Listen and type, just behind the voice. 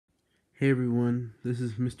Hey everyone, this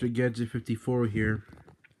is Mr. Gadget 54 here.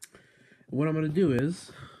 What I'm going to do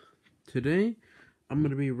is, today, I'm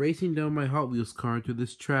going to be racing down my Hot Wheels car to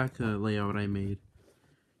this track layout I made.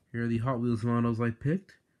 Here are the Hot Wheels models I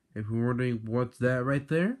picked. If you're wondering what's that right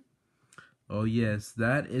there, oh yes,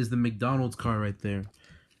 that is the McDonald's car right there.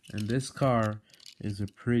 And this car is a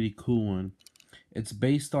pretty cool one. It's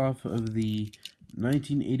based off of the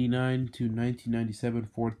 1989 to 1997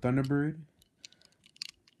 Ford Thunderbird.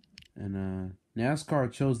 And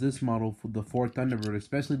NASCAR chose this model for the Ford Thunderbird,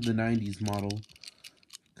 especially the 90s model,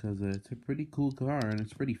 because it's a pretty cool car and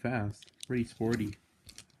it's pretty fast, pretty sporty.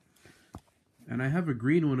 And I have a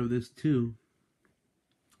green one of this too,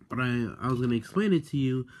 but I was going to explain it to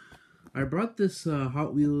you. I brought this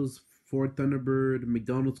Hot Wheels Ford Thunderbird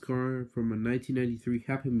McDonald's car from a 1993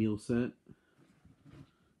 Happy Meal set.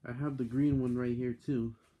 I have the green one right here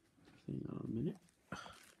too. Hang on a minute.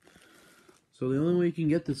 So the only way you can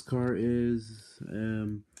get this car is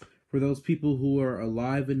for those people who are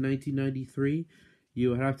alive in 1993,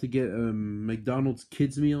 you have to get a McDonald's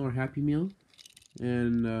Kids Meal or Happy Meal.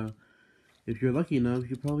 And if you're lucky enough,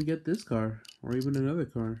 you probably get this car or even another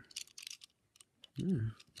car.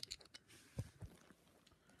 Yeah.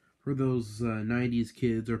 For those 90s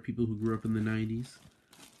kids or people who grew up in the 90s.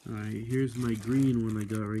 Alright, here's my green one I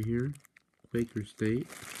got right here. Quaker State.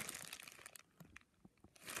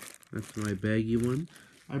 That's my baggy one.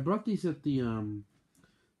 I brought these at the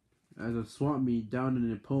as a swap meet down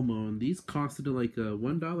in Pomo, and these costed like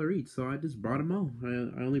 $1 each, so I just brought them all.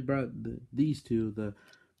 I only brought these two, the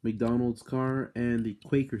McDonald's car and the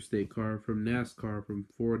Quaker State car from NASCAR from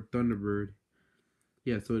Ford Thunderbird.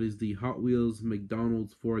 Yeah, so it is the Hot Wheels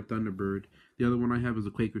McDonald's Ford Thunderbird. The other one I have is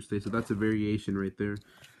a Quaker State, so that's a variation right there.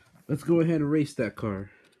 Let's go ahead and race that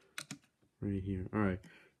car right here. All right.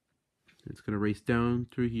 It's going to race down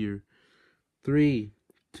through here. 3,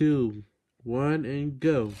 2, 1, and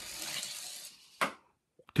go.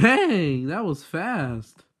 Dang, that was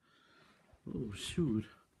fast. Oh, shoot.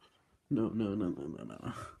 No.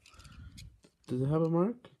 Does it have a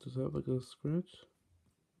mark? Does it have like a scratch?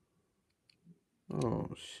 Oh,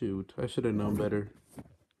 shoot. I should have known better.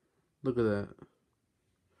 Look at that.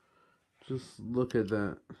 Just look at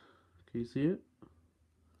that. Can you see it?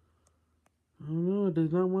 Oh no, it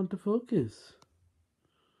does not want to focus.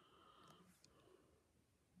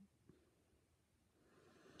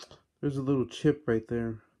 There's a little chip right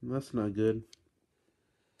there. That's not good.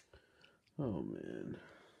 Oh man.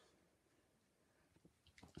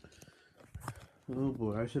 Oh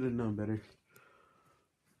boy, I should have known better.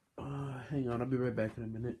 Hang on, I'll be right back in a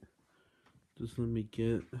minute. Just let me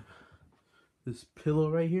get this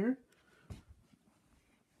pillow right here.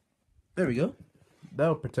 There we go.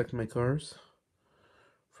 That'll protect my cars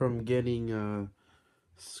from getting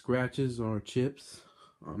scratches or chips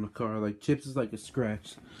on the car. Like chips is like a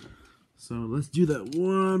scratch. So let's do that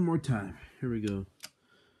one more time. Here we go.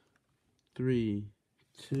 3,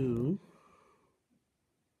 2,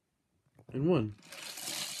 and 1.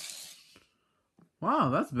 Wow,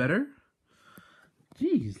 that's better.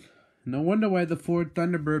 Jeez. No wonder why the Ford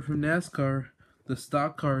Thunderbird from NASCAR, the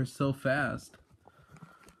stock car, is so fast.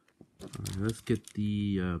 Alright, let's get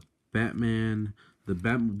the Batman, the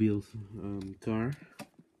Batmobile car.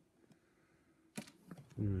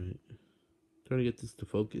 Alright. Trying to get this to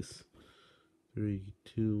focus. 3,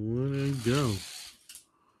 2, 1, and go.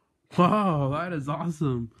 Wow, that is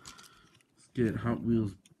awesome. Let's get Hot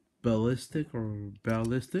Wheels Ballistic or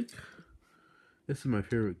Ballistic. This is my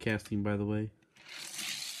favorite casting, by the way.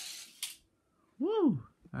 Woo!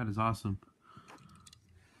 That is awesome.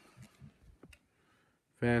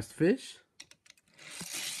 Fast Fish.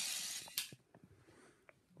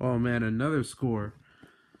 Oh man, another score.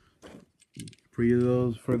 For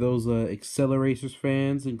those Acceleracers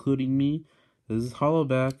fans, including me, this is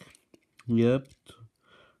Hollowback. Yep.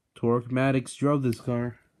 Torque-Matics drove this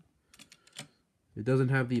car. It doesn't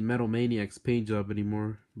have the Metal Maniacs paint job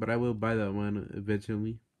anymore, but I will buy that one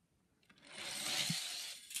eventually.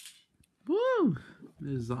 Woo!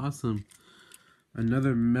 This is awesome.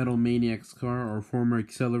 Another Metal Maniacs car, or former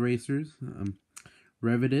Acceleracers.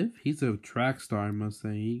 Revative. He's a track star, I must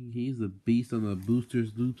say. He's a beast on the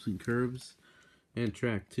boosters, loops, and curves. And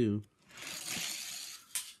track, too.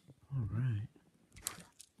 Alright.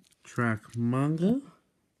 Track Manga.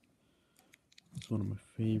 It's one of my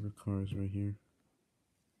favorite cars right here.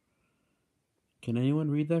 Can anyone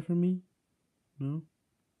read that for me? No?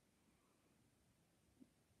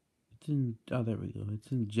 It's in... Oh, there we go.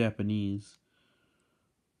 It's in Japanese.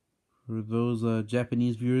 For those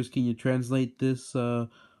Japanese viewers, can you translate this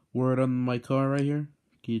word on my car right here?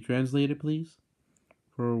 Can you translate it, please?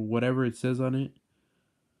 For whatever it says on it.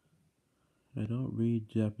 I don't read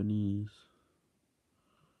Japanese.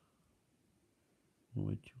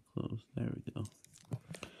 Way too close. There we go.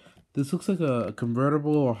 This looks like a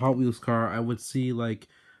convertible or Hot Wheels car I would see like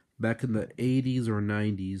back in the 80s or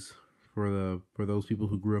 90s for those people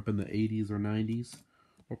who grew up in the 80s or 90s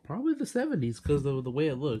or probably the 70s because of the way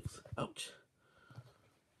it looks. Ouch.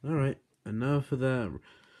 All right, enough of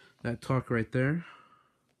that talk right there.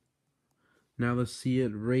 Now let's see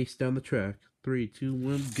it race down the track. 3, 2,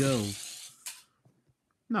 1, go.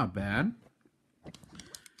 Not bad.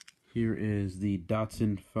 Here is the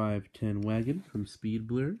Datsun 510 wagon from Speed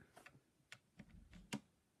Blur.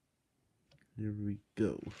 Here we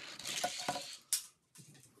go.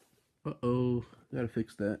 Uh-oh, gotta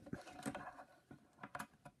fix that.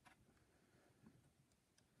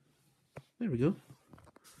 There we go.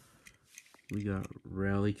 We got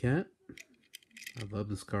Rally Cat. I love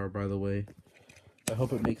this car, by the way. I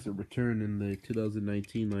hope it makes a return in the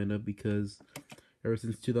 2019 lineup because ever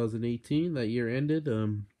since 2018, that year ended,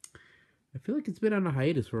 I feel like it's been on a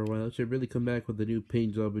hiatus for a while. It should really come back with a new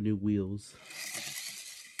paint job and new wheels.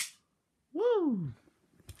 Woo!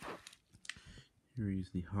 Here is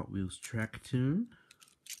the Hot Wheels track tune.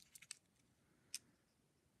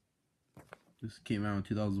 This came out in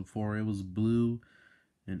 2004. It was blue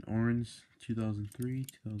and orange. 2003,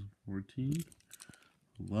 2014.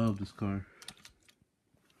 Love this car.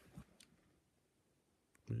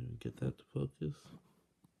 Get that to focus.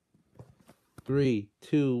 3,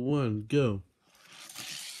 2, 1, go.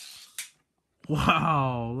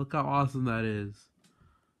 Wow, look how awesome that is.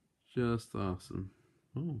 Just awesome.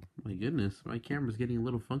 Oh my goodness, my camera's getting a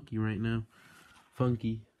little funky right now.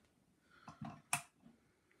 Funky.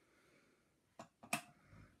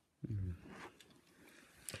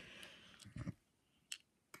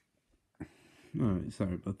 Alright,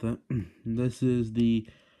 sorry about that. This is the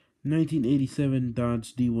 1987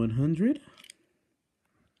 Dodge D100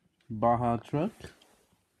 Baja truck.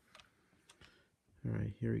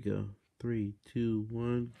 Alright, here we go. 3, 2,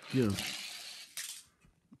 1, go.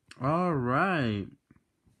 Alright.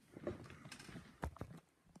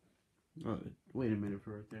 Oh, wait a minute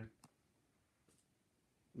for right there.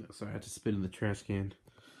 No, sorry, I had to spit in the trash can.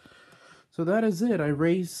 So that is it. I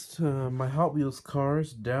raced my Hot Wheels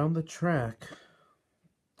cars down the track.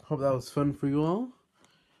 Hope that was fun for you all.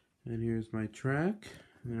 And here's my track.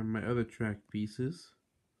 And there are my other track pieces.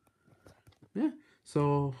 Yeah,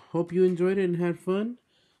 so hope you enjoyed it and had fun.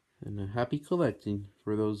 And happy collecting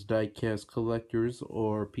for those die-cast collectors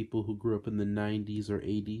or people who grew up in the 90s or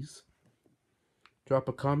 80s. Drop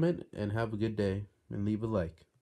a comment and have a good day. And leave a like.